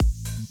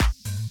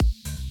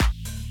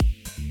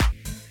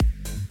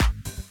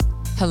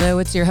Hello,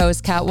 it's your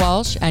host, Kat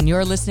Walsh, and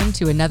you're listening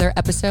to another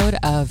episode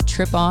of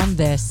Trip on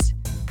This.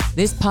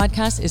 This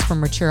podcast is for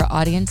mature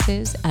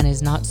audiences and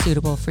is not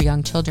suitable for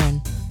young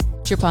children.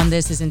 Trip on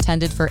This is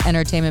intended for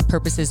entertainment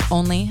purposes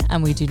only,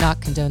 and we do not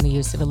condone the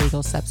use of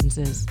illegal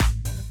substances.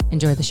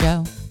 Enjoy the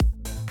show.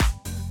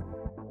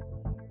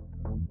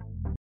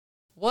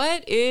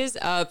 What is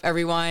up,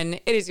 everyone?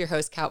 It is your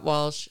host, Kat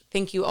Walsh.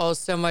 Thank you all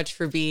so much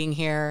for being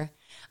here.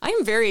 I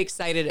am very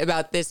excited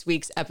about this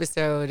week's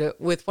episode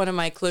with one of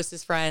my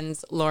closest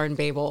friends, Lauren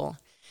Babel.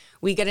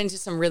 We get into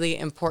some really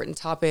important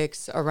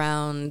topics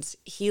around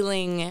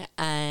healing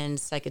and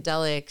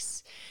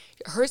psychedelics.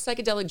 Her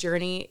psychedelic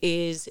journey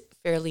is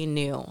fairly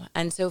new.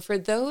 And so for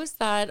those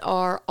that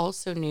are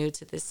also new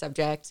to this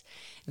subject,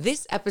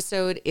 this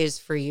episode is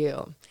for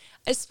you,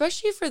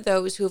 especially for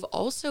those who have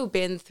also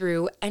been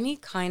through any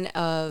kind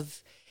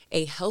of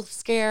a health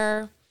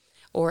scare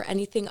or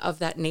anything of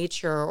that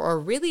nature, or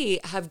really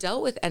have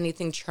dealt with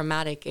anything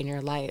traumatic in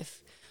your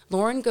life.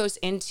 Lauren goes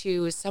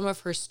into some of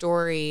her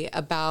story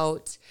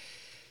about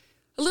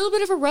a little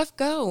bit of a rough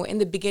go in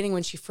the beginning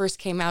when she first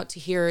came out to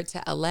here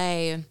to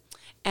LA,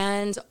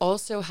 and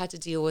also had to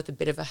deal with a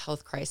bit of a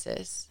health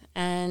crisis.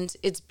 And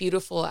it's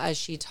beautiful as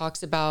she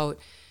talks about,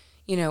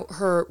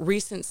 her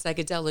recent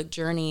psychedelic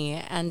journey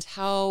and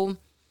how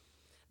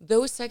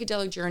those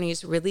psychedelic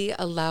journeys really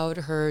allowed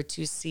her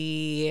to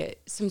see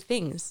some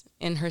things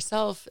in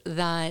herself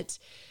that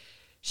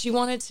she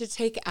wanted to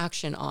take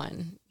action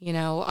on.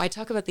 I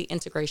talk about the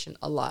integration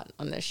a lot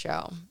on this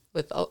show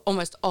with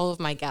almost all of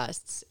my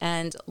guests.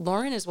 And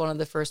Lauren is one of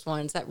the first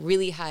ones that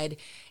really had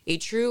a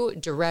true,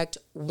 direct,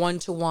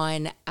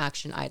 one-to-one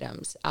action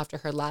items after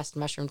her last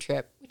mushroom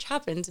trip, which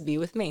happened to be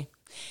with me.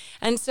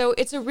 And so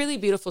it's a really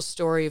beautiful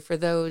story for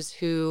those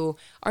who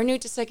are new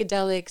to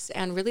psychedelics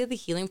and really the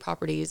healing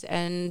properties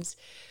and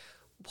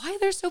why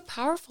they're so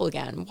powerful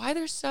again, why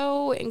they're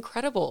so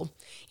incredible.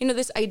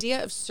 This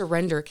idea of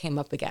surrender came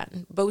up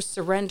again, both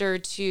surrender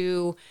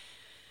to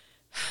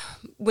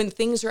when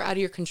things are out of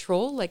your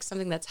control, like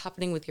something that's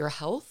happening with your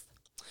health,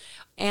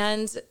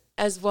 and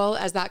as well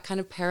as that kind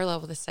of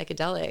parallel with a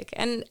psychedelic.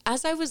 And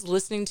as I was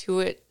listening to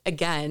it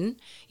again,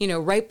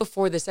 right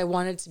before this, I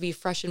wanted to be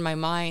fresh in my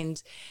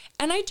mind.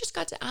 And I just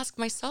got to ask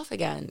myself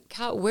again,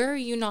 Kat, where are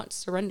you not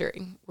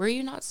surrendering? Where are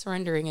you not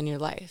surrendering in your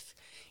life?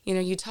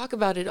 You talk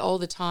about it all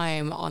the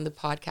time on the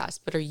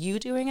podcast, but are you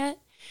doing it?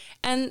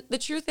 And the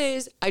truth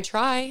is, I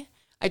try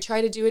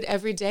to do it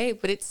every day,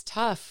 but it's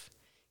tough.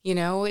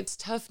 It's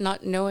tough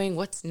not knowing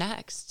what's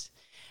next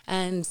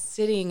and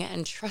sitting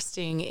and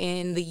trusting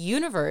in the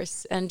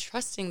universe and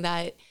trusting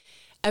that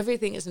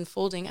everything is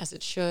unfolding as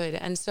it should.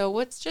 And so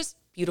what's just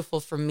beautiful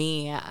for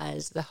me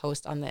as the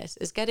host on this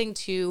is getting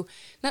to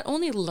not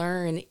only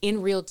learn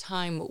in real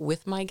time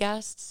with my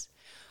guests,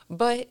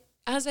 but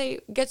as I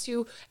get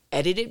to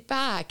edit it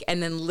back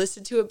and then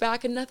listen to it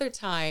back another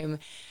time,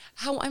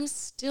 how I'm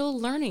still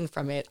learning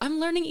from it. I'm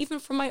learning even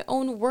from my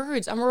own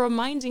words. I'm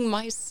reminding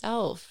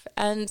myself.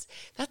 And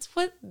that's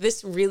what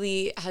this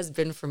really has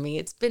been for me.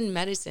 It's been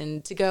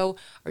medicine to go,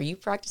 are you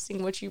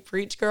practicing what you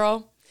preach,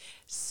 girl?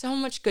 So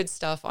much good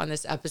stuff on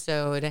this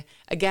episode.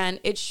 Again,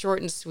 it's short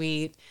and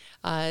sweet.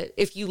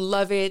 If you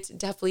love it,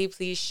 definitely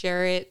please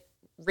share it.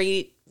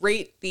 Rate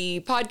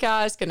the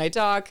podcast. Can I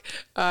talk?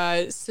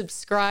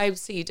 Subscribe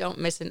so you don't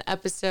miss an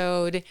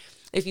episode.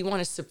 If you want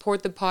to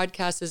support the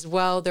podcast as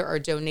well, there are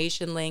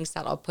donation links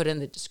that I'll put in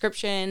the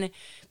description.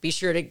 Be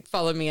sure to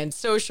follow me on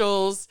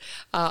socials.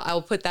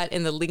 I'll put that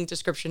in the link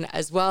description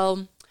as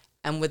well.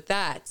 And with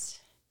that,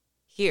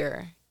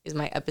 here is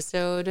my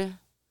episode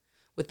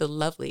with the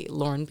lovely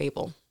Lauren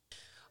Babel.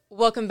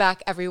 Welcome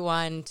back,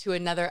 everyone, to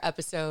another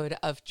episode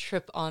of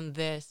Trip on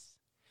This.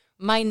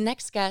 My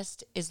next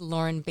guest is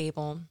Lauren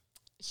Babel.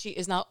 She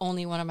is not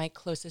only one of my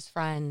closest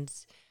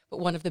friends, but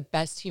one of the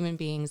best human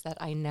beings that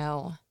I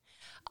know.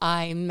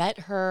 I met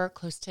her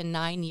close to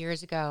 9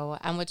 years ago,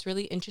 and what's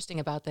really interesting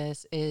about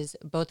this is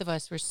both of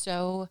us were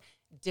so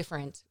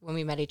different when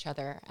we met each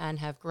other and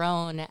have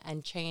grown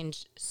and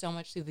changed so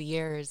much through the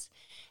years.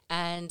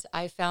 And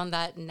I found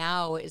that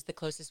now is the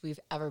closest we've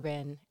ever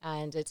been.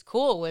 And it's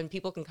cool when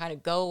people can kind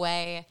of go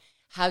away,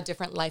 have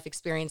different life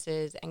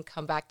experiences, and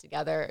come back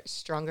together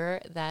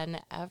stronger than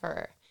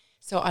ever.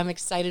 So I'm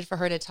excited for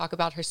her to talk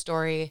about her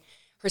story.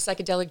 Her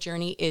psychedelic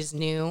journey is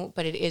new,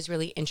 but it is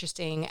really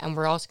interesting. And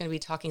we're also going to be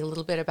talking a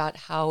little bit about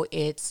how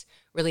it's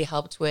really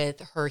helped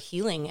with her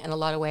healing in a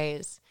lot of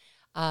ways.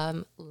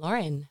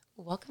 Lauren,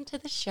 welcome to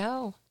the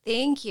show.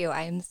 Thank you.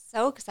 I'm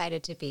so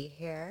excited to be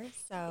here.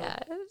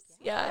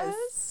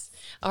 Yes.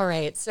 All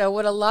right. So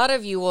what a lot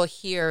of you will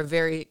hear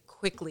very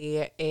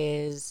quickly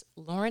is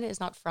Lauren is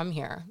not from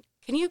here.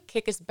 Can you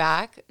kick us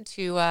back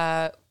to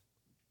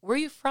where are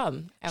you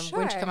from and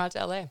when did you come out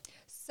to LA?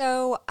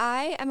 So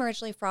I am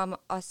originally from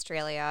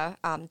Australia.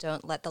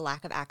 Don't let the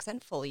lack of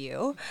accent fool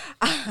you.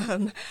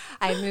 I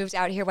moved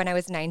out here when I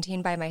was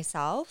 19 by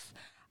myself,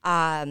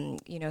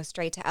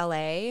 straight to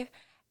LA,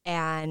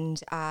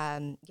 and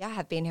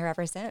have been here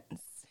ever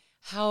since.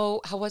 How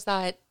was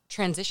that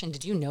transition,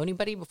 did you know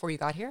anybody before you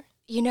got here?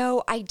 You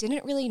know, I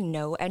didn't really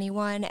know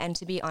anyone, and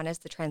to be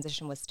honest, the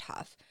transition was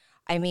tough.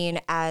 I mean,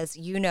 as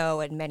you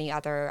know, and many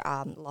other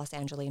Los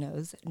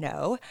Angelinos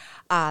know,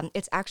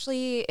 it's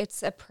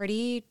a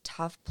pretty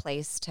tough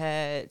place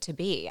to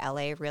be.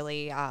 LA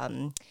really,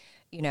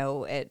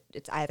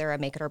 it's either a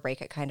make it or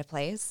break it kind of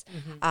place.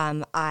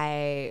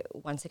 I,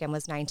 once again,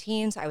 was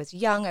 19, so I was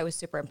young, I was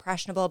super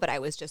impressionable, but I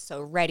was just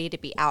so ready to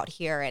be out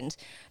here and,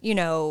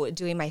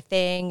 doing my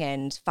thing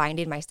and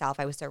finding myself.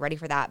 I was so ready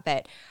for that.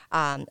 But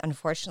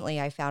unfortunately,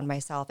 I found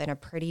myself in a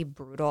pretty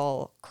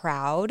brutal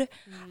crowd,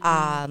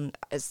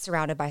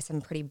 surrounded by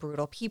some pretty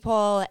brutal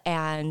people.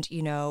 And,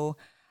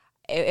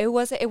 it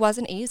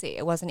wasn't easy.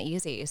 It wasn't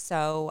easy.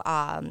 So,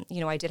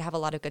 I did have a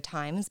lot of good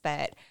times,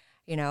 but,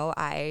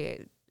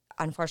 I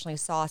unfortunately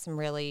saw some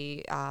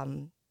really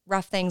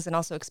rough things and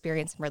also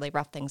experienced some really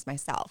rough things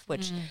myself,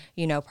 which,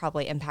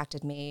 probably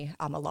impacted me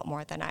a lot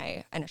more than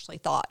I initially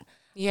thought.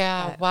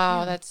 Yeah. But, Wow.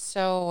 yeah. That's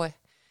so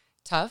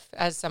tough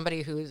as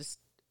somebody who's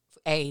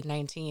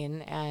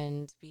 19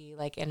 and be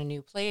like in a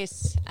new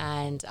place.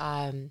 And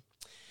I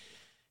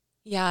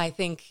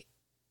think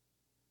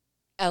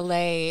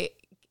LA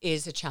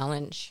is a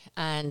challenge.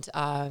 And,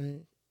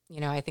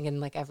 I think in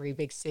like every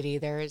big city,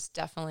 there is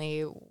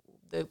definitely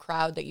the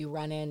crowd that you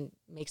run in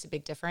makes a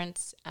big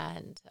difference.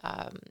 And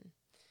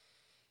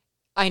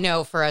I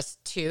know for us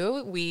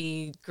too,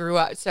 we grew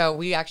up, so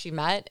we actually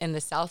met in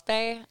the South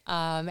Bay.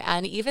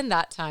 And even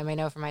that time, I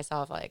know for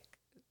myself, like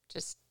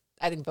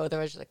I think both of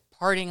us like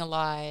partying a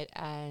lot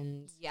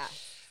and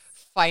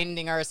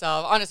finding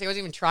ourselves. Honestly, I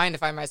wasn't even trying to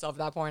find myself at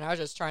that point. I was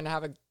just trying to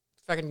have a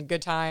fucking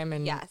good time.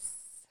 And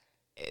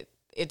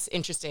it's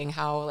interesting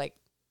how like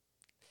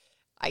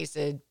I used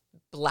to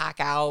black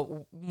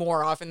out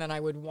more often than I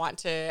would want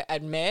to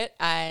admit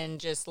and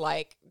just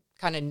like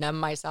kind of numb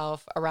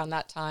myself around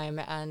that time.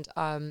 And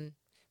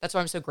that's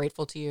why I'm so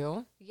grateful to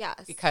you.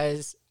 Yes.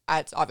 Because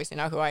that's obviously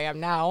not who I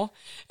am now.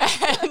 And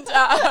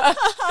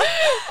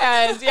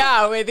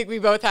I think we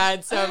both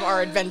had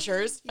our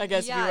adventures, I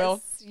guess, if you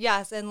will.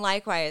 Yes, and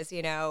likewise,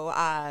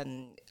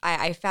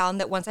 I found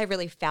that once I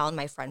really found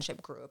my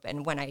friendship group,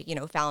 and when I,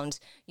 found,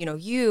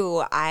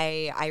 you,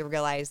 I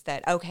realized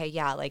that, okay,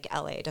 yeah, like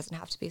LA doesn't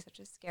have to be such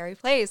a scary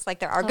place. Like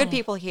there are good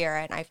people here,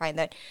 and I find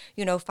that,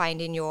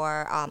 finding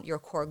your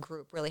core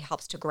group really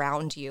helps to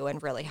ground you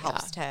and really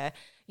helps to,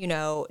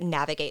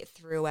 navigate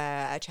through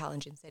a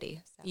challenging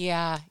city. So.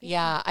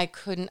 Yeah, I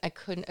couldn't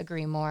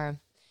agree more.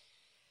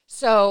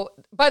 So,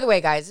 by the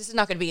way, guys, this is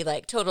not going to be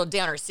like total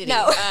downer city.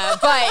 No.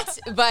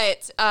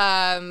 but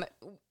I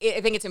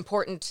think it's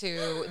important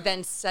to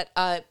then set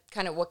up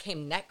kind of what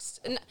came next.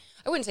 And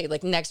I wouldn't say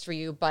like next for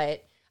you,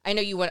 but I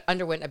know you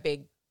underwent a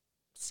big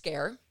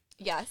scare.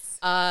 Yes.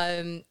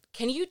 Can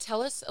you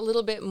tell us a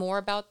little bit more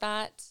about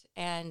that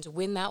and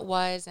when that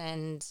was?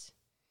 And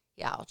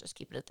I'll just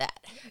keep it at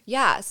that.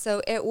 Yeah.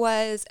 So it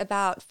was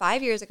about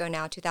 5 years ago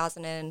now,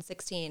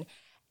 2016.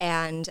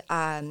 And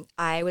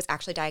I was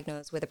actually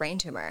diagnosed with a brain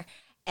tumor.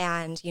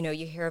 And,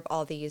 you hear of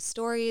all these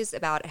stories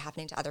about it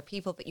happening to other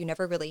people, but you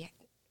never really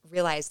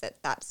realize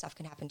that stuff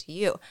can happen to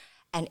you.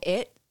 And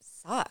it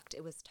sucked.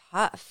 It was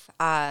tough.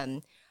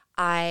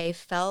 I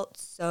felt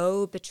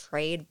so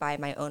betrayed by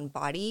my own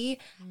body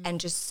and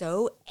just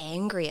so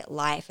angry at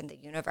life and the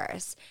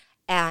universe.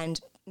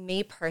 And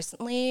me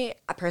personally,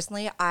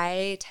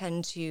 I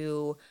tend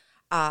to,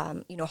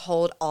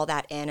 hold all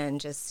that in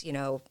and just,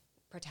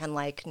 pretend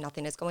like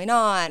nothing is going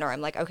on, or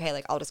I'm like, okay,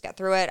 like I'll just get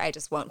through it. I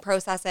just won't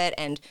process it.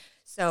 And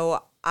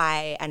so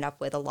I end up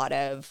with a lot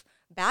of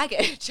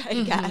baggage,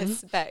 I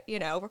guess. But,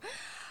 it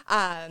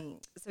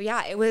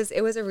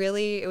was a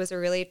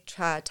really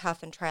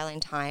tough and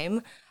trialing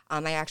time.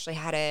 I actually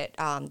had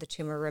the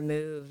tumor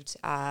removed,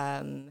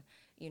 I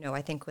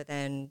think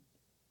within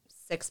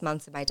 6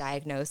 months of my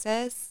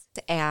diagnosis.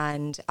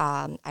 And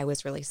I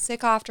was really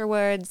sick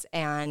afterwards.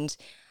 And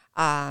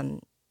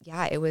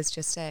it was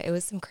just it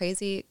was some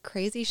crazy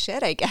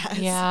shit, I guess.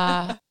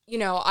 Yeah.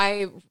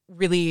 I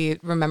really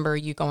remember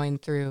you going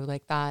through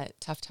like that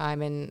tough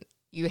time, and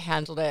you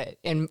handled it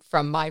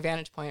from my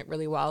vantage point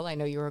really well. I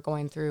know you were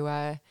going through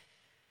a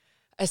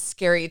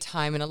scary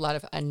time and a lot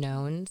of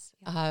unknowns.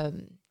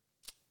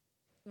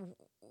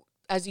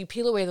 As you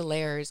peel away the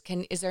layers,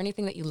 is there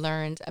anything that you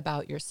learned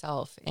about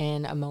yourself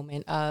in a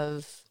moment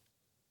of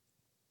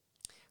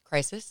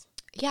crisis?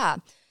 Yeah.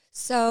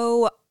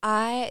 So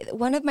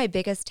one of my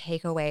biggest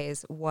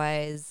takeaways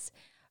was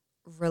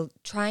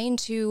trying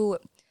to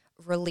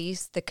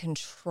release the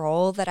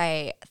control that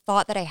I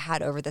thought that I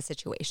had over the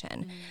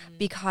situation,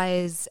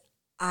 because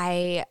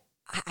I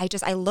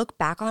look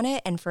back on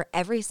it, and for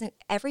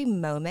every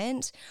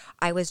moment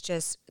I was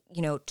just,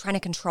 trying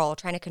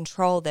to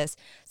control this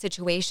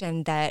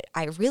situation that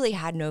I really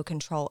had no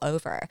control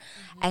over.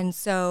 And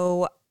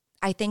so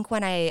I think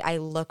when I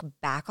look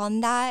back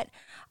on that,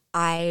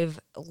 I've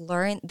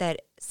learned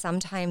that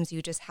sometimes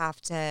you just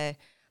have to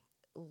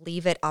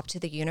leave it up to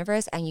the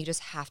universe, and you just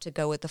have to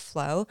go with the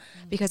flow,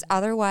 because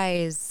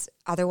otherwise,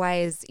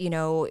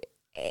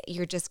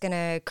 you're just going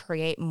to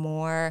create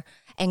more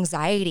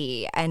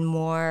anxiety and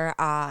more,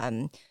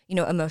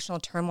 emotional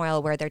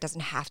turmoil where there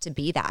doesn't have to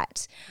be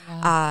that.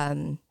 Yeah.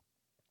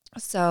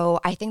 So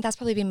I think that's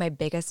probably been my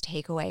biggest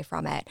takeaway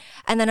from it.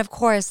 And then, of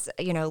course,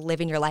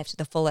 living your life to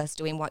the fullest,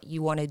 doing what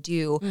you want to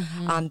do,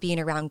 being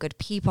around good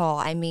people.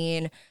 I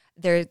mean,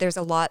 there's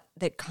a lot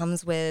that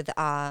comes with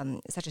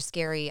such a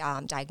scary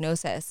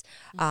diagnosis,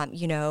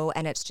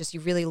 and it's just you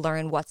really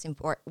learn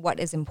what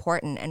is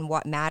important and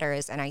what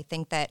matters. And I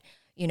think that,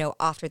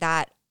 after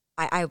that,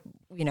 I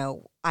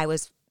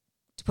was,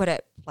 to put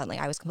it bluntly,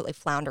 I was completely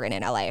floundering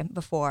in LA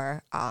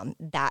before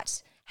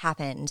that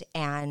happened.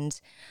 And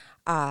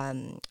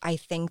I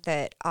think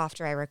that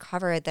after I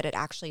recovered, that it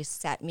actually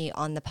set me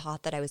on the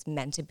path that I was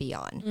meant to be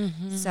on.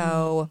 Mm-hmm.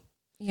 So,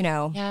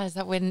 Yeah, is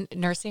that when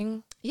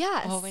nursing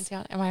yes. all went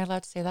down? Am I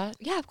allowed to say that?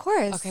 Yeah, of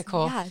course. Okay,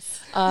 cool. Yes.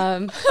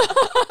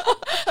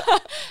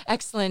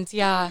 Excellent.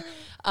 Yeah.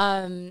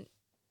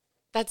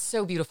 That's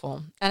so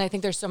beautiful. And I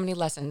think there's so many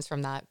lessons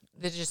from that.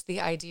 There's just the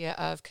idea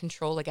of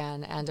control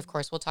again. And of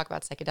course, we'll talk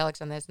about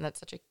psychedelics on this. And that's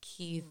such a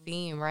key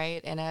theme,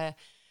 right? In a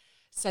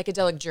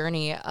psychedelic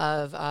journey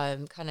of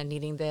kind of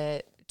needing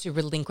to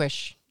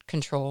relinquish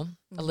control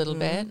a little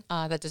bit.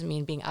 That doesn't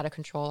mean being out of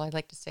control. I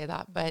like to say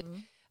that. But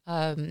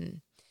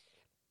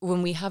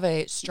when we have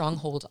a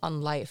stronghold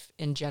on life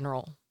in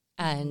general,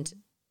 and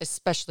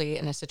especially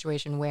in a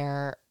situation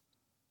where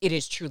it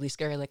is truly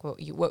scary, like what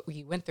you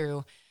went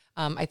through,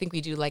 I think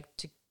we do like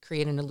to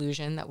create an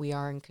illusion that we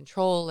are in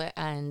control.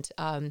 And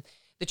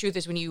the truth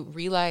is, when you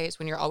realize,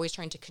 when you're always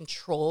trying to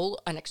control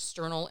an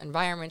external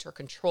environment or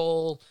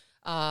control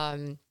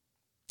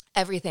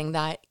everything,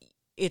 that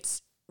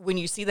when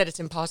you see that it's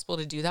impossible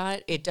to do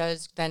that, it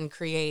does then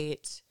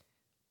create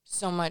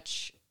so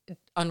much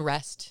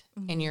unrest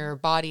in your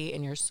body,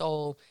 in your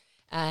soul.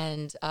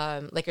 And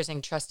like you're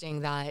saying,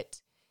 trusting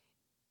that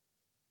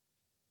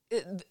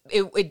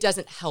it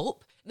doesn't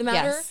help the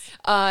matter.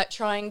 Yes.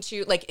 Trying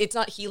to, it's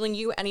not healing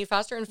you any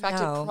faster. In fact,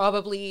 No. it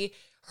probably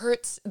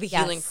hurts the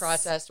healing Yes.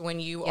 process when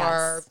you Yes.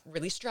 are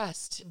really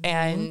stressed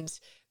and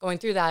going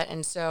through that.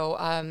 And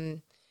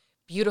so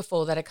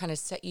beautiful that it kind of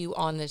set you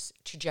on this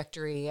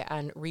trajectory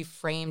and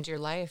reframed your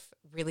life.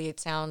 Really, it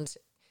sounds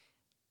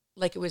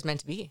like it was meant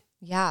to be.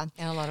 Yeah.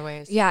 In a lot of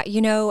ways. Yeah.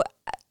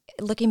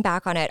 Looking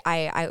back on it,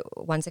 I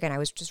once again, I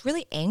was just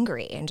really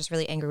angry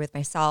with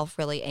myself,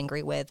 really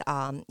angry with,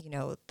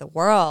 the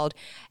world.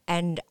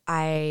 And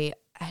I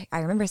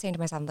remember saying to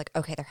myself, I'm like,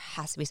 okay, there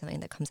has to be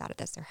something that comes out of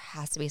this. There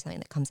has to be something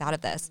that comes out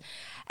of this.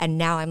 And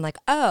now I'm like,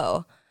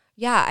 oh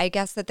yeah, I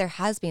guess that there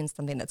has been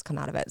something that's come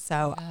out of it.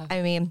 So,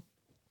 I mean,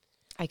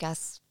 I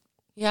guess.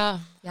 Yeah.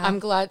 I'm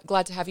glad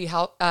to have you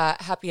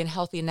happy and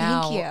healthy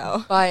now. Thank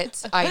you.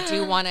 But I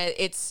do want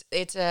to,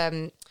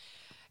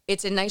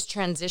 it's a nice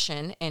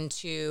transition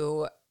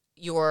into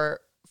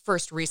your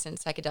first recent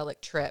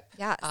psychedelic trip.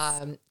 Yes.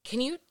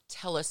 Can you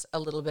tell us a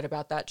little bit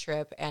about that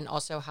trip and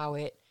also how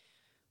it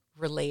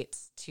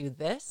relates to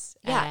this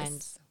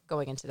and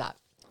going into that?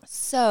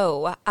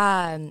 So,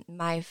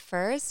 my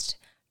first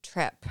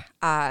trip,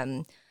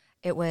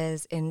 it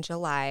was in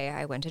July.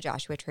 I went to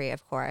Joshua Tree,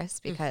 of course,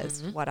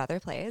 because what other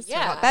place?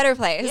 Yeah. What better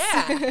place?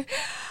 Yeah.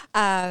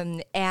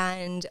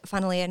 And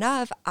funnily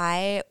enough,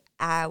 I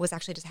was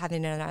actually just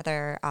having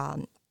another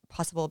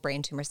possible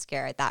brain tumor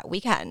scare that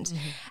weekend.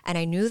 And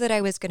I knew that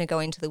I was going to go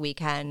into the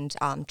weekend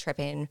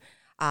tripping.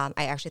 I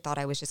actually thought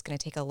I was just going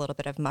to take a little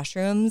bit of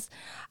mushrooms.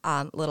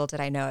 Little did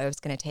I know I was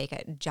going to take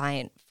a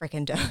giant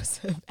freaking dose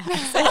of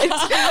acid.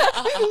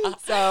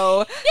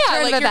 So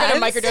Yeah, like you're going to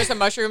microdose of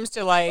mushrooms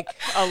to a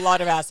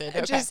lot of acid.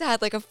 Okay. Just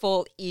had a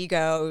full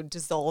ego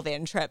dissolve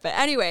in trip. But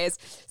anyways,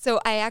 so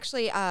I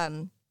actually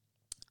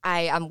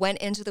I went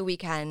into the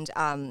weekend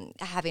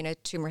having a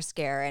tumor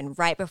scare, and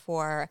right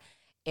before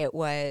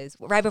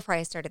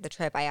I started the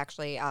trip, I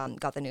actually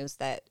got the news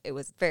that it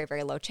was very,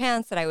 very low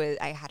chance that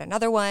I had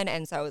another one.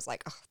 And so I was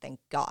like, oh, thank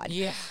God.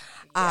 Yeah.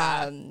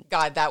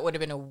 God, that would have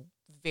been a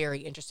very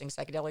interesting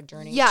psychedelic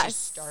journey to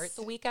start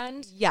the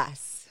weekend.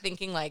 Yes.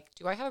 Thinking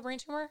do I have a brain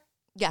tumor?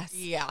 Yes.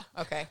 Yeah.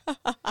 Okay.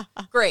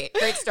 Great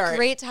start.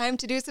 Great time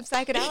to do some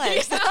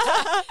psychedelics.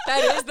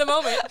 That is the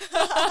moment.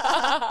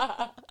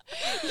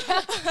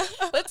 Yeah.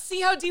 Let's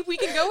see how deep we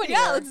can go in here.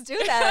 Yeah, let's do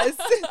this.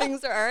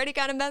 Things are already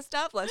kind of messed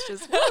up. Let's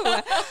just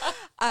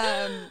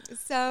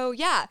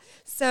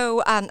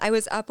So I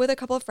was up with a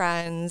couple of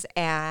friends,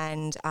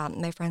 and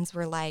my friends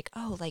were like,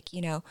 oh,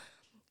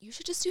 you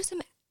should just do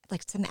some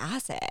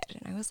acid.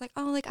 And I was like,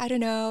 oh, I don't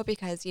know,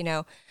 because,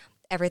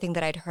 everything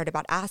that I'd heard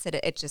about acid,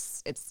 it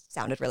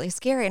sounded really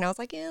scary. And I was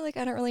like, yeah,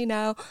 I don't really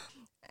know.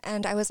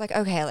 And I was like,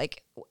 okay,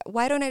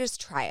 why don't I just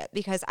try it?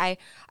 Because I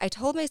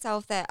told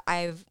myself that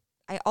I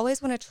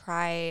always want to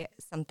try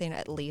something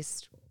at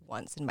least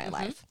once in my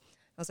life.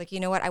 I was like, you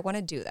know what? I want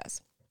to do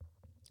this.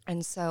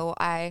 And so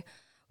I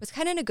was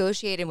kind of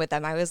negotiating with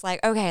them. I was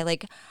like, okay,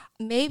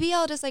 maybe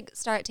I'll just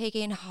start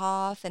taking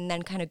half and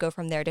then kind of go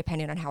from there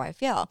depending on how I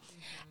feel.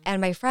 And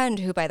my friend,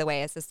 who by the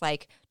way is this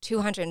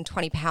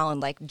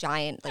 220-pound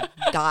giant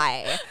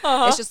guy,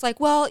 is just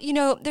well,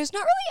 there's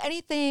not really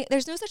anything,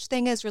 there's no such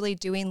thing as really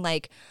doing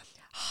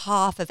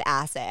half of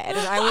acid. And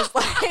I was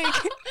like,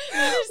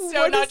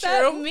 so what not does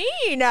that true.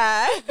 mean?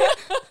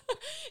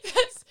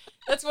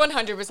 That's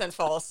 100%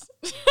 false.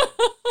 He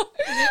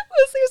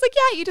was like,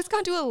 yeah, you just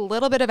can't do a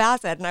little bit of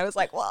acid. And I was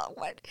like, well,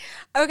 what?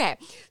 Okay.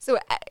 So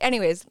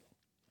anyways,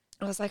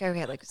 I was like,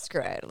 okay, like,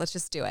 screw it. Let's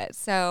just do it.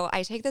 So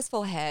I take this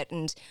full hit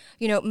and,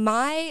 you know,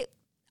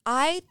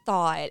 I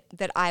thought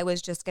that I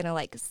was just going to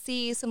like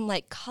see some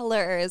like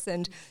colors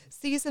and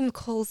see some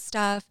cool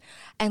stuff.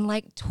 And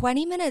like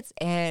 20 minutes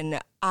in,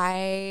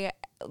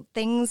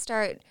 things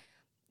start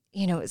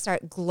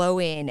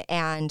glowing.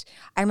 And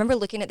I remember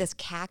looking at this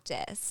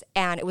cactus,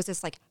 and it was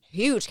this like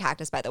huge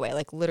cactus, by the way,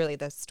 like literally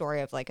the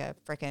story of like a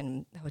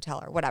freaking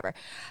hotel or whatever.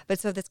 But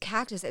so this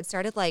cactus, it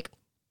started like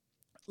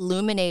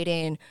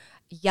illuminating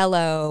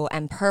yellow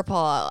and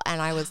purple.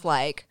 And I was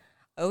like,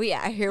 oh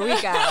yeah, here we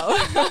go.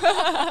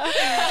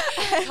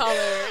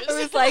 Colors. I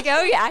was like,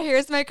 oh yeah,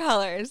 here's my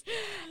colors.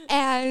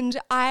 And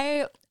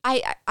I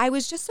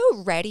was just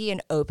so ready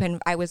and open.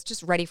 I was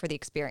just ready for the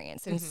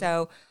experience. And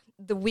so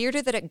the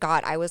weirder that it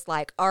got, I was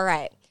like, all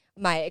right,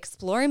 my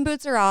exploring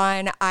boots are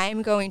on.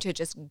 I'm going to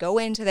just go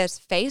into this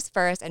face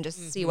first and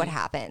just see what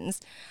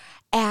happens.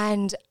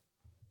 And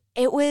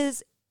it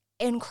was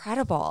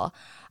incredible.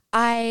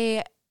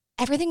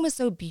 Everything was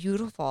so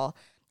beautiful.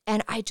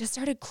 And I just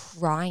started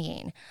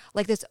crying,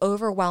 like this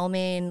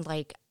overwhelming,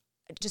 like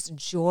just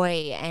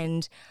joy.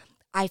 And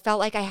I felt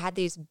like I had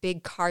these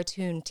big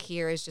cartoon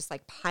tears just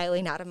like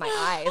piling out of my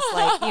eyes,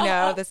 like, you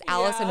know, this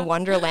Alice in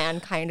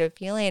Wonderland kind of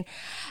feeling.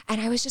 And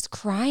I was just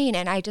crying,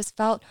 and I just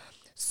felt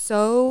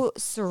so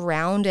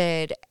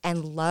surrounded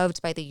and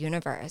loved by the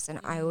universe. And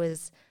I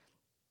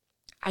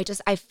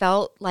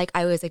felt like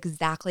I was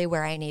exactly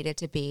where I needed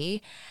to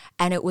be.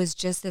 And it was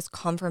just this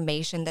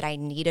confirmation that I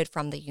needed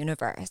from the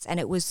universe. And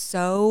it was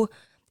so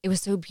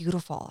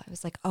beautiful. I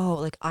was like, oh,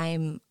 like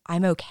I'm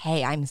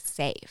okay. I'm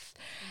safe.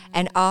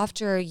 And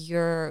after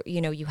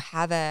you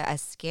have a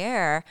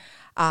scare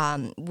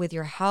with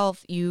your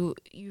health,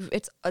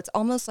 it's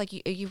almost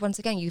like you once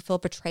again, you feel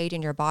betrayed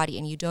in your body,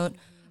 and you don't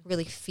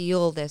really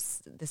feel the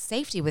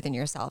safety within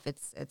yourself.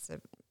 It's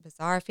a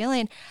bizarre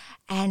feeling.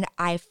 And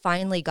I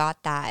finally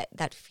got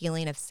that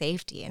feeling of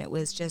safety, and it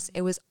was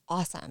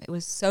awesome. It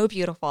was so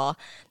beautiful.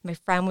 My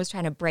friend was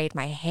trying to braid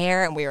my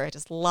hair, and we were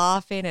just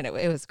laughing, and it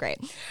was great.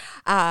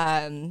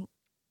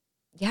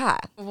 Yeah.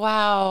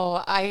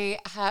 Wow.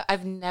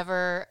 I've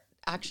never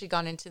actually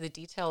gone into the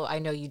detail. I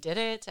know you did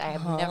it. I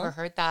have never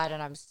heard that,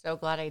 and I'm so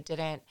glad I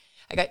didn't.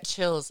 I got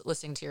chills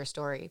listening to your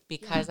story,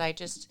 because I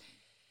just,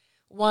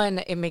 one,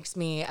 it makes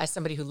me, as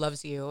somebody who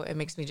loves you, it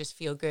makes me just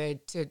feel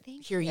good to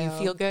hear you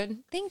feel good.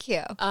 Thank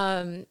you.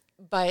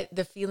 But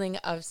the feeling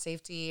of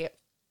safety,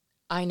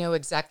 I know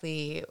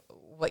exactly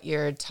what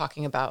you're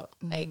talking about.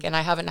 Like, and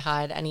I haven't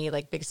had any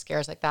like big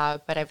scares like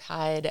that, but I've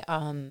had,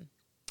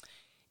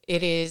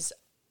 it's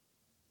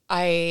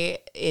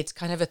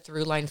kind of a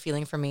through line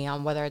feeling for me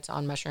on whether it's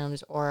on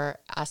mushrooms or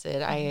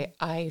acid.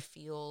 I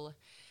feel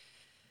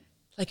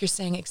like you're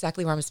saying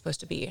exactly where I'm supposed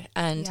to be.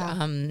 And,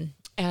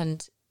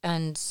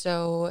 and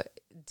so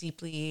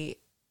deeply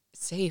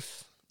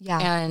safe. Yeah.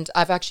 And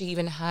I've actually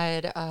even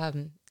had,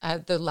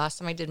 the last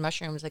time I did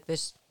mushrooms, like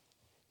this,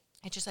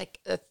 I just like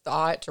a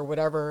thought or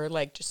whatever,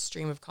 like just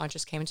stream of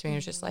conscious came to me. It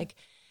was just like,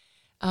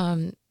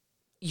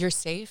 you're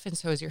safe, and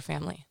so is your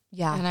family.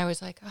 Yeah. And I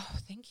was like, oh,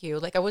 thank you.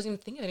 Like I wasn't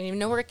even thinking, I didn't even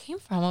know where it came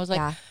from. I was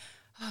like,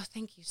 oh,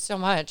 thank you so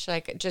much.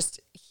 Like just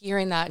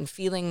hearing that and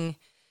feeling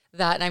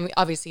that. And I mean,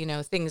 obviously,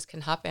 things can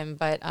happen,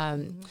 but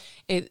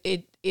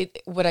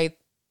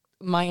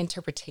my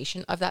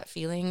interpretation of that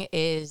feeling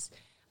is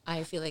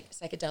I feel like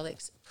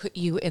psychedelics put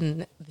you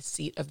in the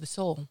seat of the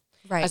soul,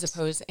 right? As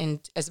opposed to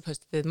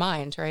the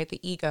mind, right? The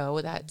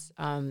ego that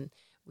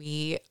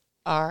we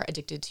are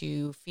addicted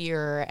to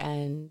fear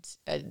and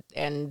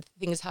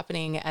things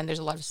happening, and there's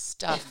a lot of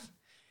stuff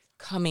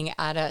coming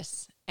at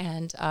us.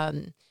 And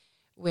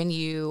when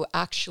you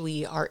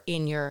actually are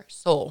in your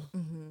soul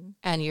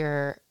and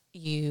there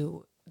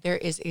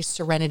is a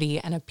serenity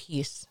and a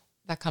peace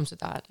that comes with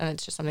that. And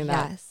it's just something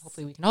that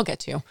hopefully we can all get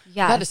to.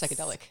 Yes. That is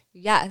psychedelic.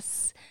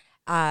 Yes.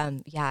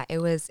 Yeah, it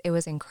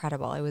was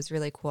incredible. It was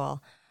really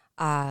cool.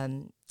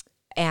 And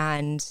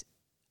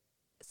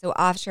so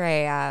after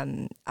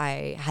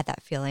I had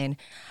that feeling,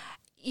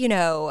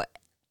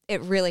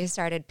 it really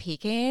started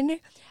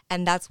peaking.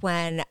 And that's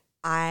when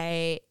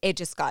it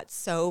just got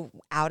so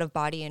out of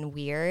body and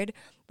weird.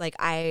 Like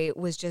I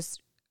was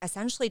just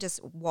essentially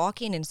just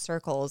walking in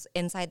circles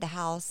inside the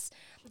house,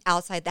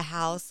 outside the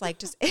house, like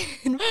just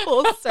in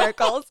full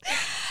circles.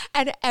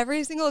 And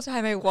every single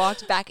time I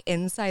walked back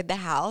inside the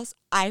house,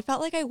 I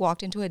felt like I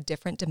walked into a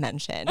different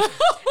dimension.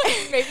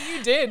 Maybe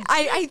you did.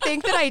 I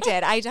think that I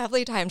did. I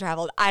definitely time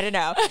traveled. I don't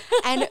know.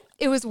 And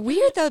it was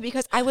weird though,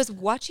 because I was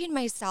watching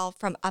myself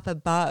from up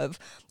above,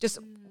 just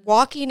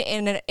walking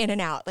in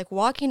and out, like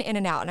walking in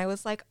and out. And I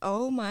was like,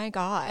 oh my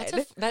God.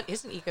 That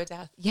is an ego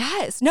death.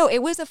 Yes. No,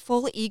 it was a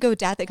full ego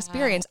death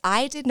experience. Wow.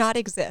 I did not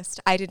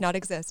exist.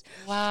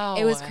 Wow.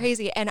 It was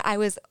crazy. And I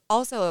was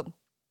also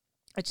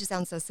it just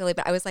sounds so silly,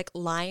 but I was like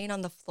lying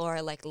on the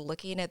floor, like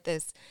looking at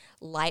this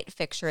light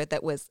fixture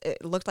that was,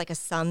 it looked like a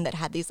sun that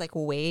had these like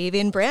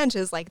waving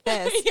branches like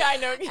this. Yeah, I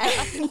know.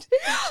 And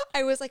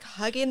I was like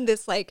hugging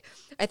this, like,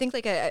 I think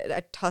like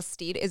a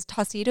Tostito. Is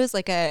Tostitos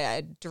like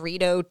a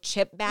Dorito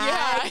chip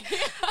bag? Yeah.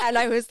 And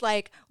I was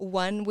like,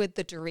 one with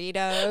the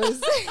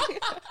Doritos.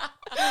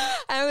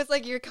 I was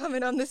like, you're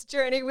coming on this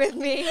journey with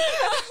me.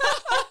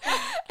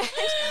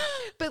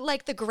 But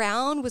like the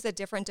ground was a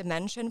different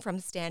dimension from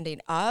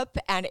standing up.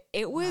 And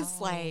it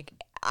was like,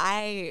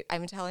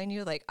 I'm telling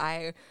you, like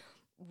I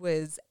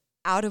was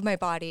out of my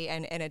body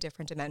and in a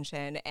different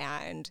dimension.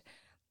 And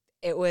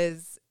it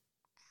was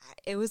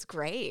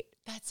great.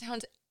 That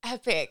sounds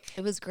epic.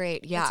 It was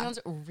great. Yeah. That sounds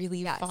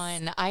really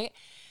fun. I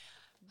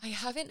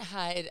haven't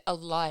had a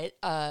lot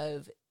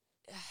of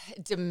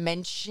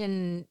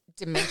dimension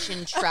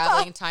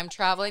traveling, time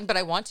traveling, but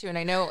I want to, and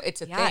I know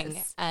it's a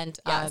thing. And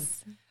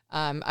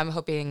I'm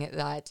hoping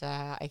that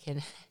I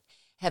can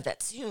have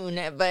that soon.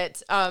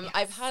 But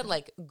I've had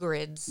like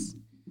grids.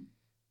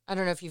 I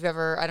don't know if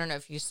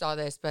you saw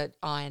this, but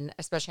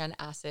especially on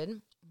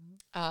acid,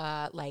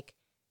 like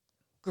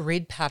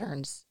grid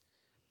patterns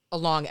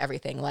along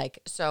everything. Like,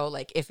 so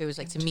like if it was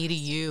like to me to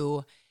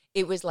you,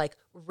 it was like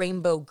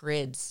rainbow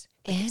grids.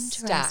 Like,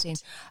 interesting.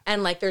 Stacked.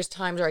 And like there's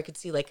times where I could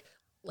see like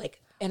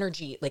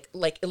energy, like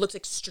it looks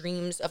like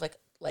streams of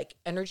like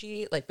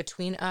energy, like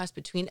between us,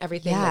 between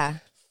everything, like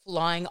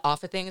flying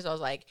off of things. I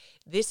was like,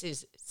 this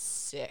is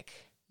sick.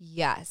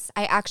 Yes.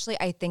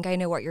 I think I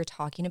know what you're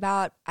talking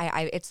about.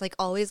 It's like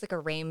always like a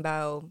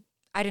rainbow,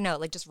 I don't know,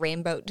 like just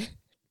rainbow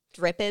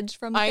drippage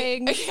from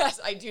things.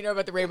 Yes, I do know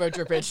about the rainbow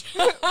drippage.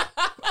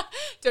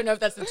 Don't know if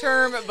that's the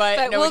term, but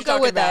know we'll what you're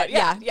go with about.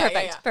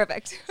 that.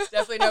 Perfect.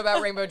 Definitely know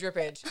about rainbow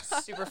drippage.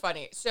 Super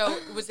funny. So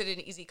was it an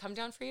easy come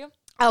down for you?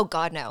 Oh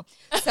God, no.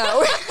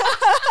 So,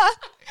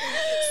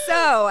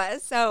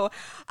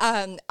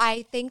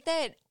 I think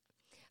that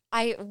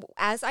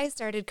as I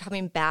started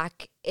coming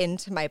back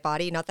into my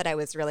body, not that I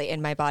was really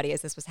in my body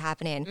as this was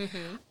happening,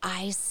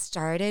 I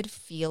started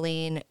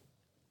feeling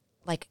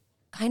like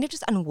kind of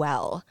just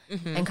unwell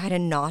and kind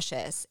of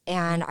nauseous.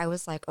 And I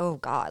was like, oh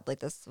God, like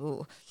this,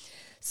 ooh.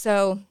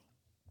 So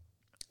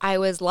I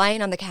was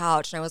lying on the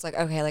couch and I was like,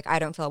 okay, like I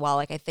don't feel well.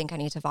 Like I think I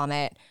need to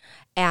vomit.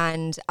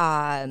 And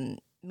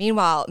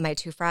meanwhile, my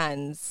two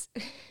friends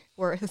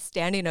were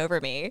standing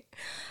over me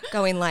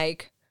going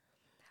like,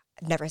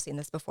 I've never seen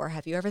this before.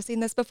 Have you ever seen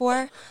this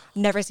before?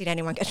 Never seen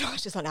anyone get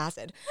nauseous on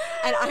acid.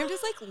 And I'm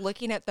just like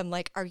looking at them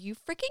like, are you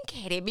freaking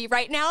kidding me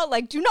right now?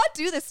 Like, do not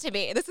do this to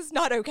me. This is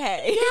not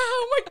okay. Yeah,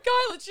 oh my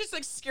God. Let's just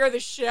like scare the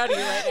shit out of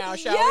you right now,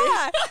 shall we?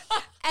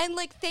 And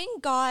like,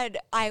 thank God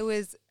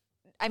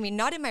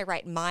not in my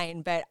right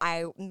mind, but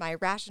my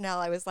rationale,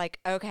 I was like,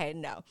 okay,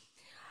 no.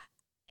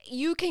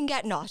 You can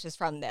get nauseous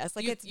from this.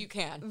 Like you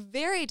can.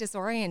 Very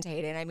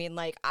disorientating. I mean,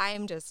 like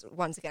I'm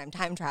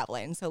time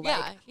traveling. So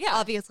like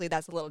obviously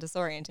that's a little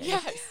disorienting.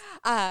 Yes.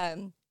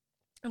 And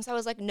so I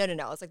was like, no.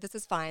 I was like, this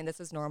is fine. This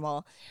is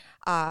normal.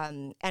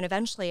 And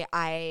eventually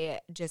I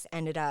just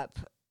ended up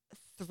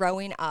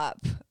throwing up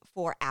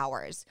for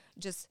hours,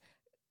 just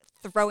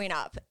throwing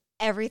up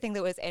everything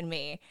that was in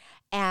me.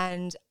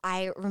 And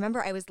I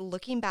remember I was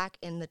looking back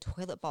in the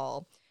toilet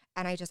bowl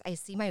and I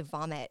see my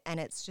vomit and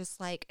it's just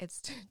like,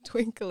 it's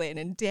twinkling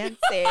and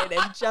dancing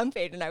and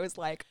jumping. And I was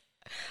like,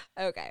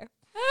 okay.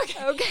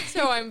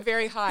 So I'm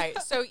very high.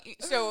 So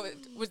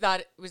was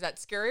that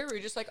scary? Or were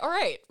you just like, all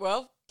right,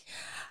 well,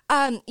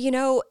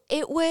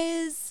 it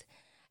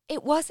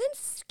wasn't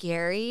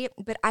scary,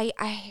 but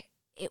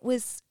it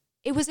was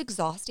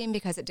exhausting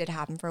because it did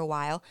happen for a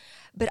while,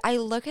 but I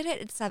look at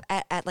it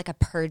at like a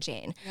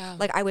purging. Yeah.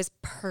 Like I was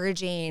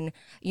purging,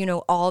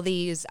 all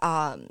these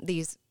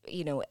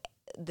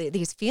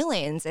these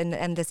feelings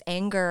and this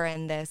anger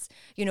and this,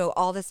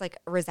 all this like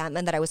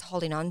resentment that I was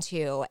holding on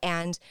to.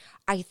 And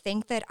I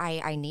think that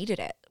I needed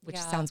it, which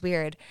sounds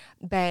weird,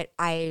 but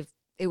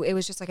it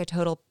was just like a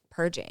total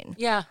purging.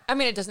 Yeah. I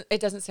mean, it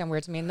doesn't sound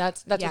weird to me. And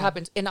that's what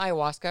happens in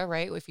ayahuasca,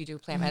 right? If you do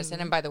plant medicine.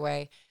 And by the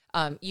way,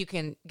 you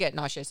can get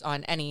nauseous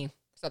on any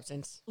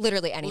substance.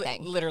 Literally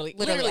anything. Literally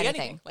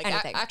anything. Like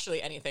anything.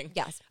 Actually anything.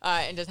 Yes.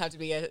 It doesn't have to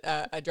be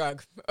a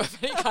drug of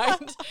any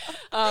kind.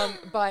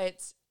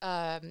 But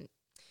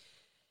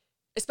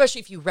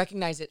especially if you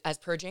recognize it as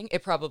purging,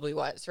 it probably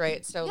was,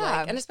 right? So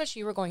and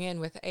especially you were going in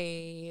with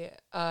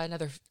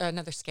another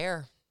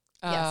scare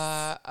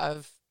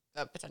of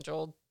a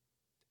potential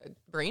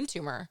brain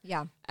tumor.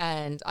 Yeah.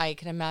 And I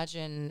can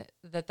imagine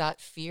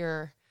that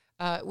fear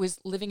was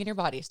living in your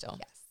body still.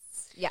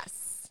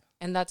 Yes.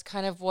 And that's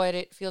kind of what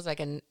it feels like.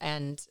 And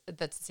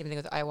that's the same thing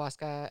with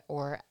ayahuasca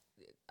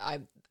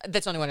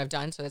that's the only one I've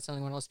done. So that's the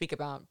only one I'll speak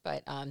about.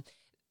 But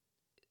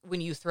when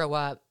you throw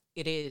up,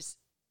 it is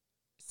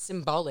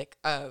symbolic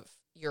of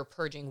you're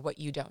purging what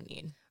you don't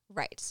need.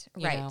 Right.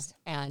 You know?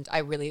 And I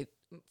really,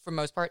 for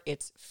most part,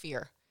 it's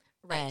fear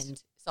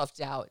and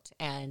self-doubt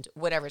and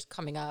whatever's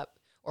coming up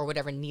or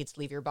whatever needs to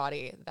leave your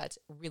body that's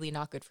really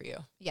not good for you.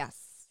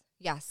 Yes.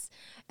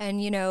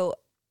 And,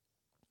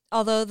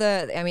 although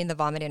the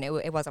vomiting,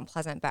 it wasn't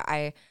pleasant, but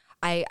I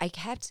I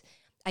kept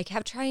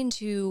trying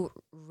to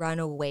run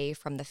away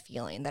from the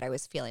feeling that I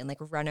was feeling, like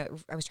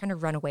I was trying to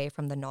run away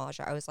from the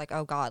nausea. I was like,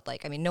 oh God,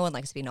 like, I mean, no one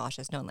likes to be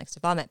nauseous. No one likes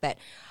to vomit, but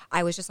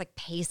I was just like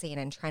pacing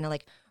and trying to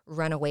like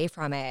run away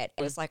from it.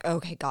 It was like,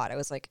 okay, God, I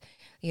was like,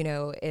 you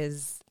know,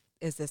 is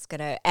this going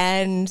to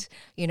end?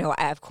 You know,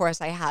 of course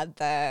I had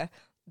the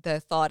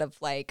thought of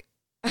like,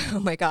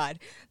 oh my God,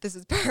 this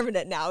is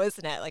permanent now,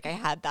 isn't it? Like I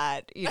had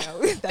that, you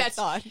know, that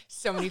thought.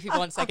 So many people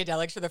on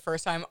psychedelics for the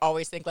first time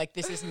always think like,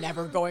 this is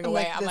never going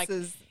away. I'm like,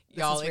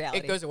 y'all,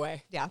 it goes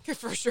away. Yeah,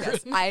 for sure.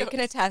 Yes, I can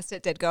attest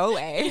it did go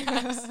away.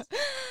 Yes.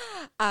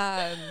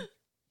 But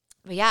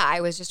yeah,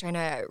 I was just trying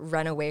to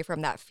run away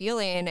from that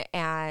feeling,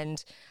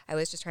 and I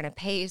was just trying to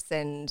pace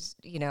and,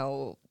 you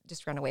know,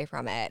 just run away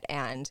from it.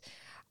 And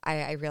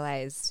I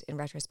realized in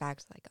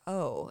retrospect, like,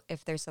 oh,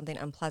 if there's something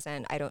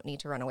unpleasant, I don't need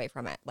to run away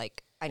from it.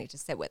 Like, I need to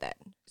sit with it.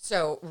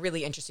 So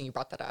really interesting you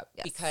brought that up.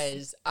 Yes.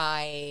 Because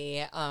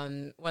I,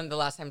 one of the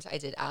last times I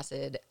did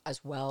acid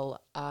as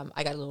well,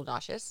 I got a little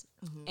nauseous,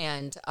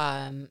 and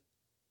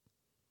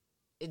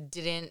it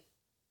didn't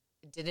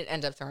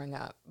end up throwing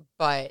up,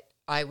 but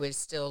I was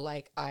still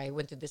like, I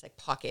went through this like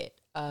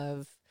pocket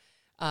of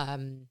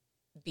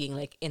being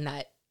like in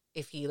that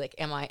iffy, like,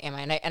 am I,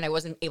 and I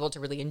wasn't able to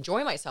really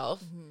enjoy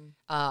myself.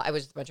 I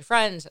was with a bunch of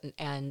friends,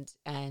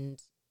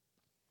 and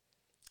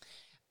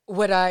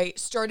what I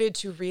started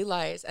to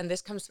realize, and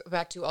this comes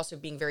back to also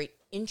being very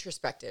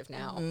introspective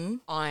now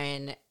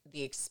on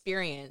the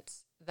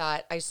experience,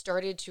 that I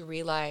started to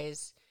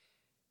realize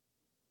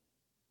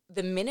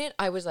the minute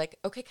I was like,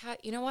 okay,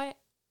 Kat, you know what?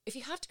 If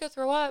you have to go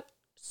throw up,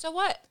 so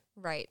what?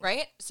 Right.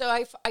 So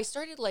I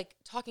started like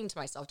talking to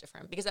myself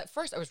different, because at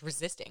first I was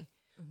resisting.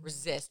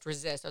 Resist.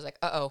 I was like,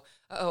 uh-oh,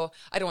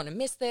 I don't want to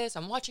miss this.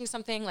 I'm watching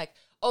something, like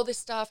all this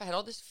stuff. I had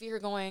all this fear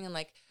going, and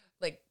like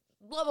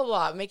blah, blah,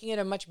 blah, making it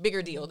a much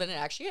bigger deal than it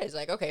actually is.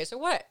 Like, okay, so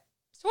what?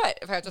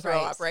 If I have to throw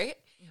up, right?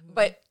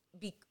 But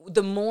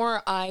the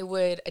more I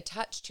would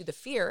attach to the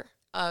fear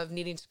of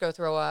needing to go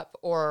throw up,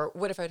 or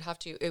what if I'd have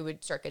to, it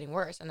would start getting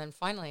worse. And then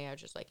finally I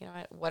was just like, you know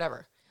what,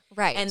 whatever.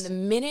 Right. And the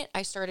minute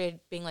I started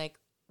being like,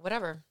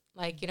 whatever,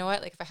 like, you know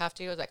what, like if I have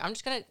to, I was like, I'm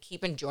just going to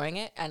keep enjoying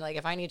it. And like,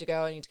 if I need to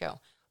go, I need to go.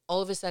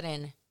 All of a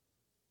sudden,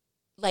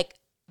 like,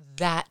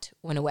 that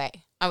went away.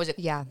 I was like,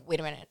 yeah, wait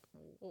a minute,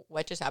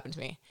 what just happened to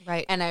me?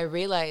 Right. And I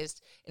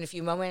realized in a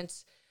few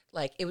moments,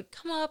 like, it would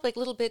come up like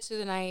little bits through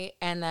the night,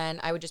 and then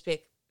I would just be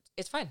like,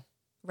 it's fine.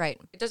 Right.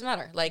 It doesn't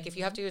matter. Like, if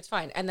you have to, it's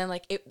fine. And then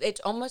like, it's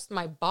almost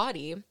my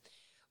body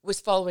was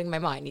following my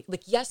mind.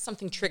 Like, yes,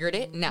 something triggered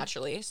it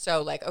naturally.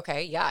 So like,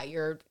 okay, yeah,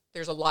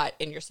 there's a lot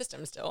in your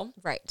system still.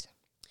 Right.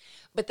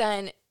 But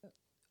then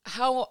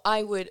how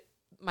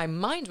my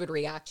mind would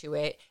react to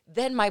it,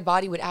 then my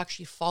body would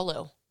actually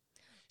follow.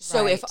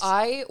 So if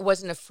I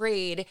wasn't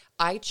afraid,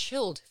 I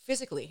chilled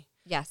physically.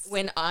 Yes.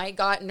 When I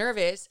got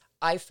nervous,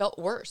 I felt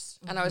worse.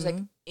 And I was like,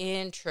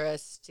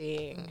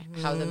 interesting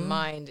how the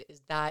mind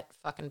is that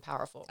fucking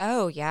powerful.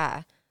 Oh,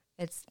 yeah.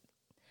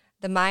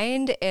 The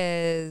mind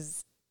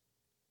is,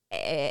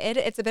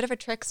 it's a bit of a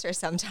trickster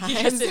sometimes.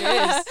 Yes,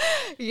 it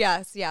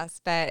is.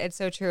 Yes. But it's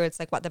so true. It's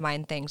like what the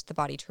mind thinks, the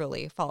body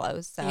truly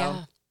follows.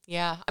 So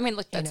yeah. I mean,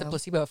 look, that's a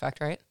placebo effect,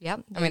 right?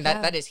 Yep. I mean,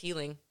 that is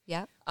healing.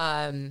 Yep.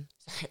 Sorry,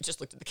 I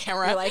just looked at the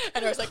camera. You're like,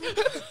 and I was like,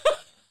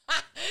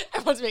 I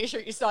wanted to make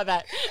sure you saw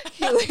that.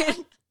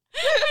 Healing.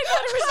 I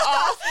thought it was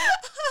off.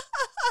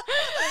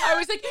 I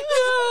was like, no.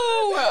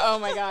 Oh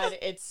my God.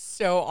 It's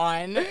so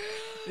on.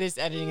 This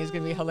editing is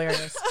going to be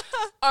hilarious.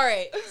 All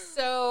right.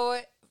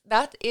 So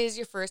that is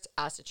your first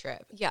acid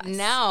trip. Yes.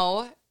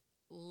 Now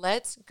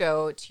let's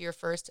go to your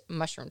first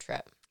mushroom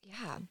trip.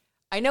 Yeah.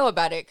 I know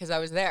about it because I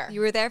was there.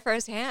 You were there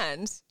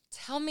firsthand.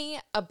 Tell me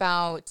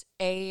about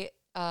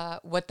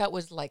what that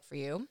was like for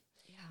you.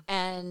 Yeah.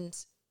 And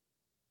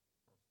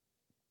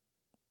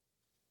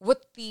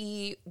what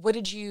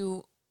did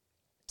you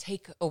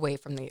take away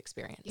from the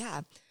experience?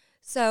 Yeah.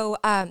 So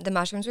the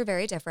mushrooms were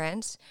very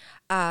different.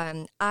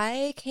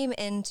 I came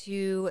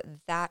into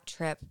that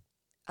trip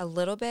a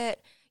little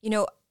bit,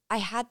 I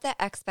had the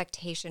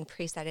expectation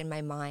preset in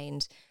my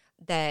mind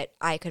that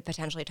I could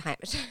potentially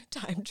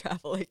time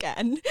travel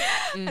again.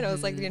 And I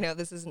was like,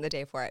 this isn't the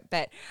day for it.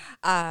 But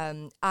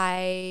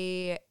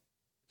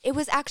it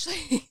was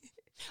actually...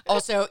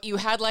 Also, you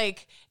had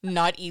like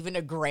not even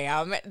a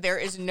gram. There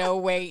is no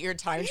way you're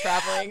time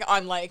traveling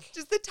on like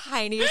just the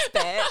tiniest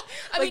bit,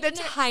 the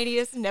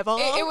tiniest nibble.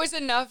 It's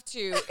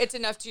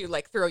enough to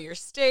like throw your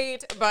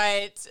state,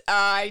 but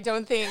I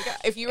don't think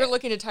if you were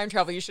looking to time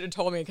travel, you should have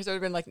told me, because I would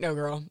have been like, no,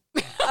 girl.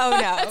 Oh no.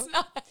 That's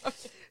not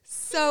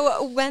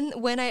so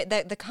when I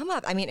the come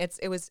up, I mean,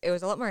 it was a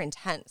lot more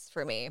intense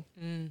for me.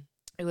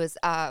 It was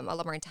a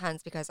lot more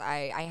intense because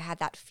I had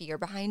that fear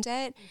behind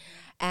it.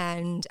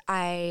 And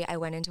I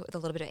went into it with a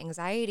little bit of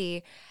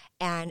anxiety.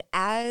 And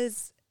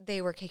as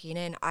they were kicking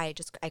in, I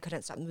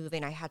couldn't stop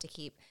moving. I had to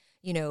keep,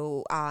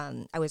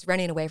 I was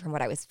running away from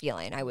what I was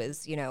feeling. I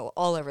was,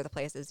 all over the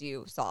place, as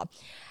you saw.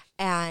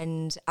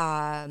 And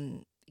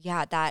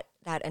that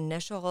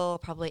initial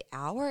probably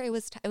hour, it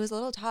was a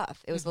little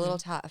tough. It was a little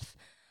tough.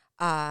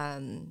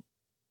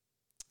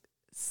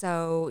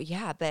 So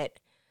yeah, but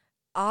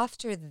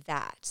after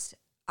that,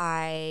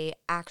 I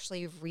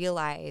actually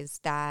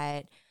realized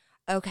that,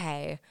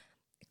 okay,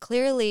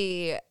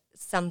 clearly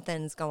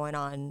something's going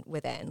on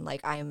within.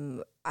 Like I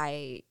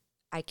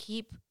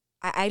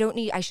don't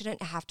need, I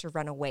shouldn't have to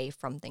run away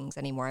from things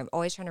anymore. I'm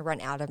always trying to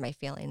run out of my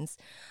feelings.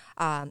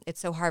 It's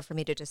so hard for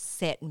me to just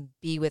sit and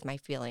be with my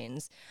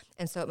feelings.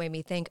 And so it made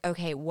me think,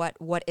 okay,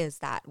 what is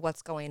that?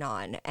 What's going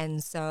on?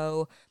 And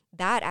so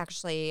that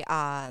actually,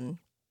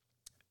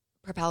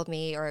 propelled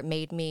me, or it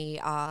made me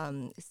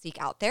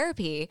seek out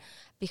therapy,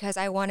 because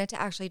I wanted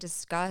to actually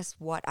discuss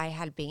what I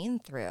had been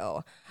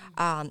through,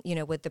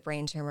 with the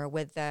brain tumor,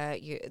 with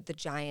the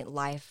giant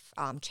life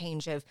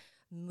change of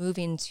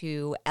moving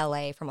to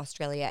LA from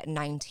Australia at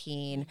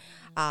 19,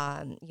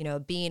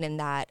 being in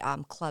that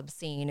club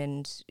scene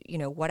and,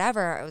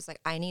 whatever. I was like,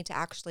 I need to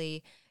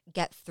actually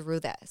get through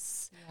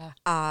this.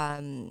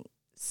 Yeah.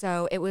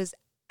 So it was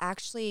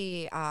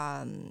actually,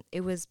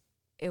 it was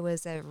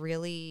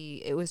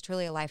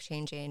truly a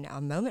life-changing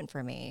moment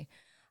for me.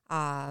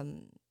 Yeah.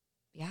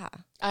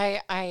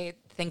 I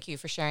thank you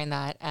for sharing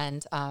that.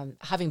 And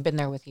having been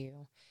there with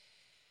you,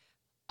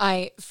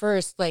 I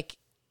first, like,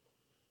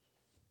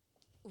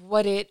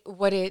 what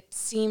it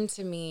seemed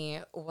to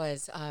me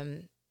was,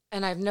 and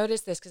I've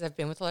noticed this because I've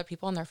been with a lot of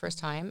people on their first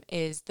time,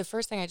 is the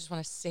first thing I just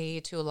want to say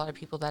to a lot of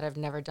people that have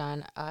never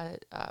done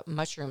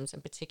mushrooms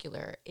in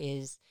particular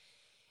is,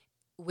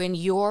 when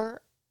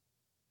your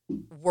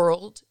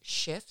world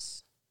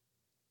shifts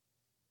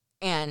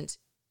and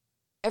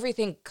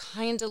everything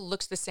kind of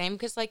looks the same,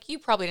 because, like, you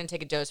probably didn't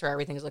take a dose where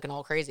everything is looking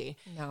all crazy.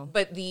 No.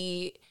 But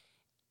the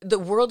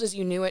world as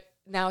you knew it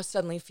now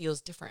suddenly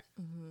feels different.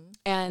 Mm-hmm.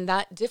 And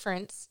that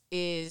difference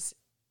is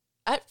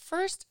at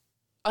first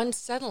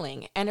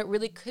unsettling, and it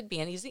really could be.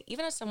 And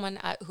even as someone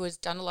who has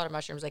done a lot of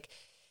mushrooms, like,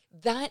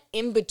 that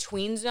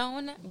in-between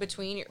zone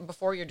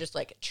before you're just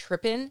like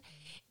tripping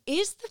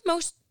is the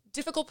most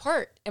difficult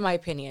part, in my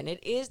opinion.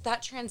 It is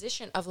that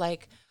transition of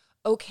like,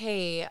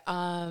 okay,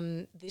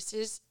 this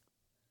is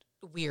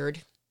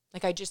weird.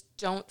 Like, I just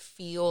don't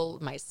feel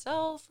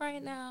myself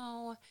right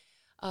now.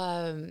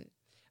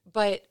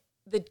 But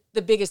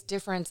the biggest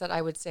difference that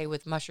I would say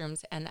with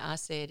mushrooms and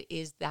acid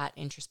is that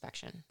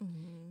introspection.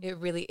 Mm-hmm. It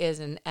really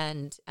is, and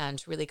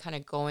really kind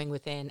of going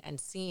within and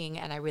seeing.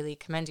 And I really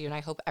commend you, and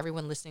I hope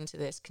everyone listening to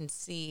this can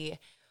see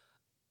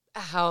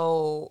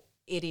how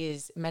it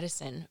is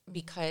medicine,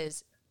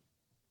 because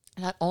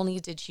not only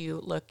did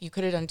you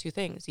could have done two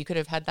things. You could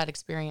have had that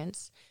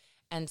experience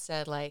and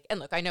said, like,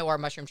 and look, I know our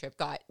mushroom trip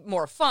got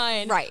more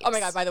fun. Right. Oh my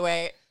God, by the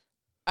way,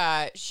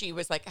 she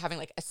was like having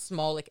like a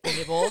small like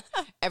nibble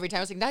every time. I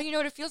was like, now you know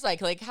what it feels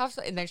like have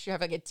some, and then she'd have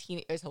like a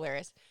teeny, it was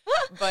hilarious.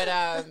 But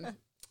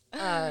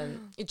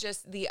it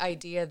just, the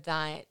idea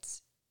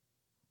that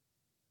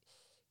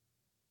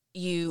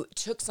you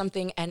took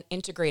something and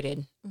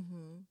integrated,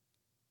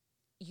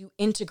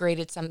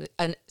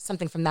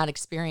 something from that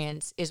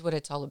experience is what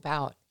it's all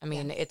about. I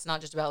mean, yes. It's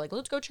not just about like,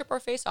 let's go trip our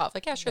face off.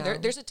 Like, yeah, sure. No.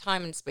 There's a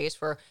time and space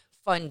for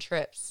fun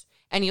trips,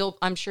 and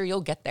I'm sure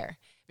you'll get there,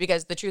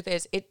 because the truth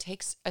is, it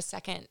takes a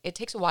second. It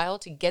takes a while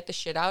to get the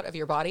shit out of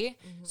your body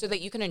so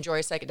that you can enjoy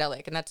a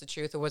psychedelic. And that's the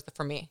truth. It was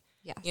for me.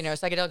 Yes.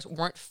 Psychedelics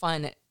weren't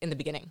fun in the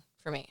beginning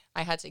for me.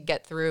 I had to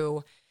get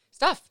through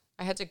stuff.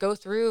 I had to go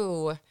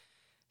through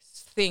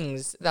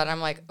things that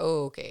I'm like,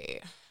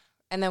 okay.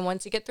 And then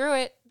once you get through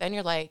it, then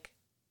you're like,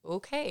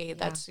 okay,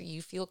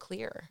 you feel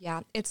clear.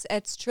 Yeah,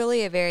 it's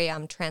truly a very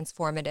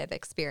transformative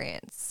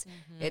experience.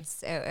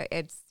 Mm-hmm.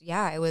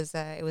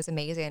 It was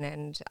amazing,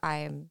 and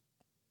I'm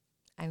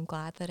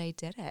glad that I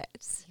did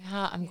it.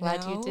 Yeah, I'm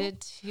glad you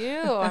did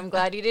too. I'm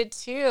glad you did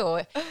too.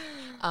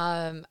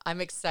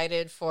 I'm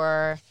excited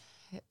for,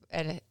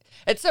 and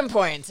at some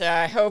point,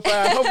 I hope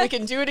we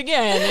can do it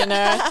again in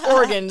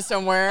Oregon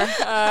somewhere.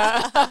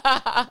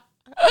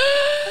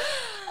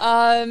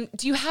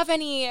 Do you have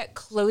any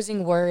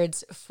closing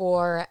words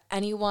for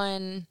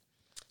anyone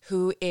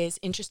who is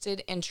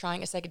interested in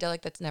trying a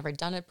psychedelic that's never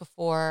done it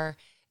before?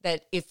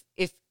 That if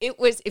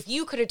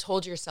you could have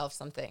told yourself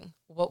something,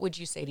 what would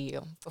you say to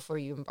you before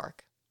you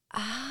embark?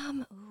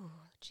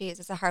 Geez,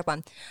 it's a hard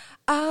one.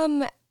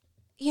 I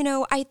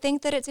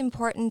think that it's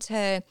important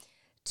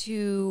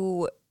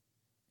to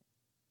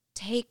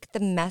take the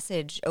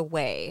message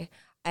away.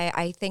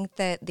 I think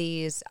that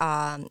these,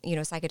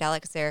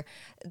 psychedelics,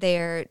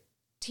 they're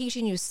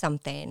teaching you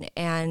something.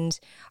 And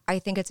I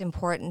think it's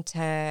important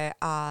to,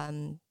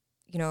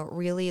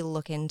 really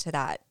look into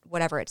that,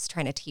 whatever it's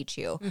trying to teach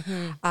you.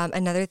 Mm-hmm.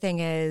 Another thing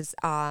is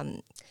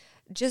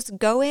just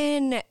go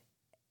in,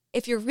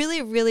 if you're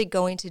really, really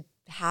going to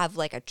have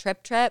like a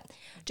trip,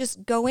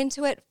 just go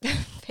into it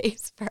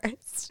face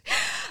first.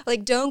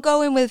 Like, don't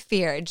go in with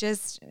fear.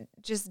 Just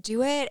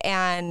do it.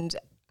 And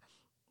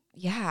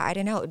yeah, I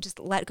don't know, just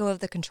let go of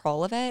the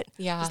control of it.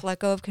 Yeah. Just let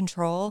go of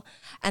control.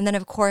 And then,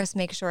 of course,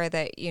 make sure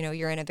that,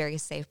 you're in a very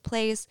safe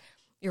place.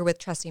 You're with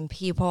trusting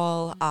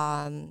people.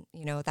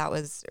 That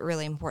was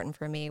really important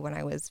for me when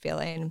I was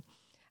feeling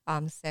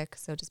sick.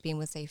 So just being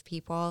with safe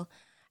people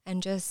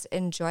and just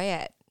enjoy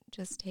it.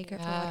 Just take it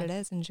for what it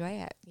is. Enjoy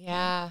it.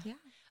 Yeah.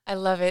 I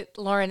love it.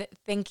 Lauren,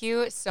 thank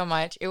you so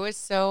much. It was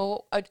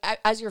so,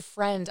 as your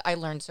friend, I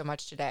learned so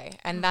much today.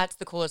 And that's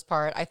the coolest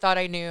part. I thought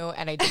I knew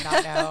and I did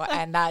not know.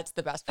 And that's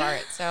the best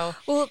part. So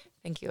Well,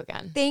 thank you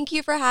again. thank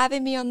you for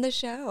having me on the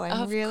show.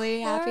 I'm Of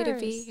really happy to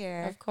be course.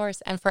 here. Of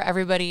course. And for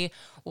everybody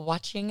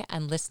watching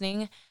and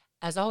listening,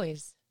 as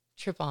always,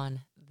 trip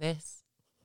on this.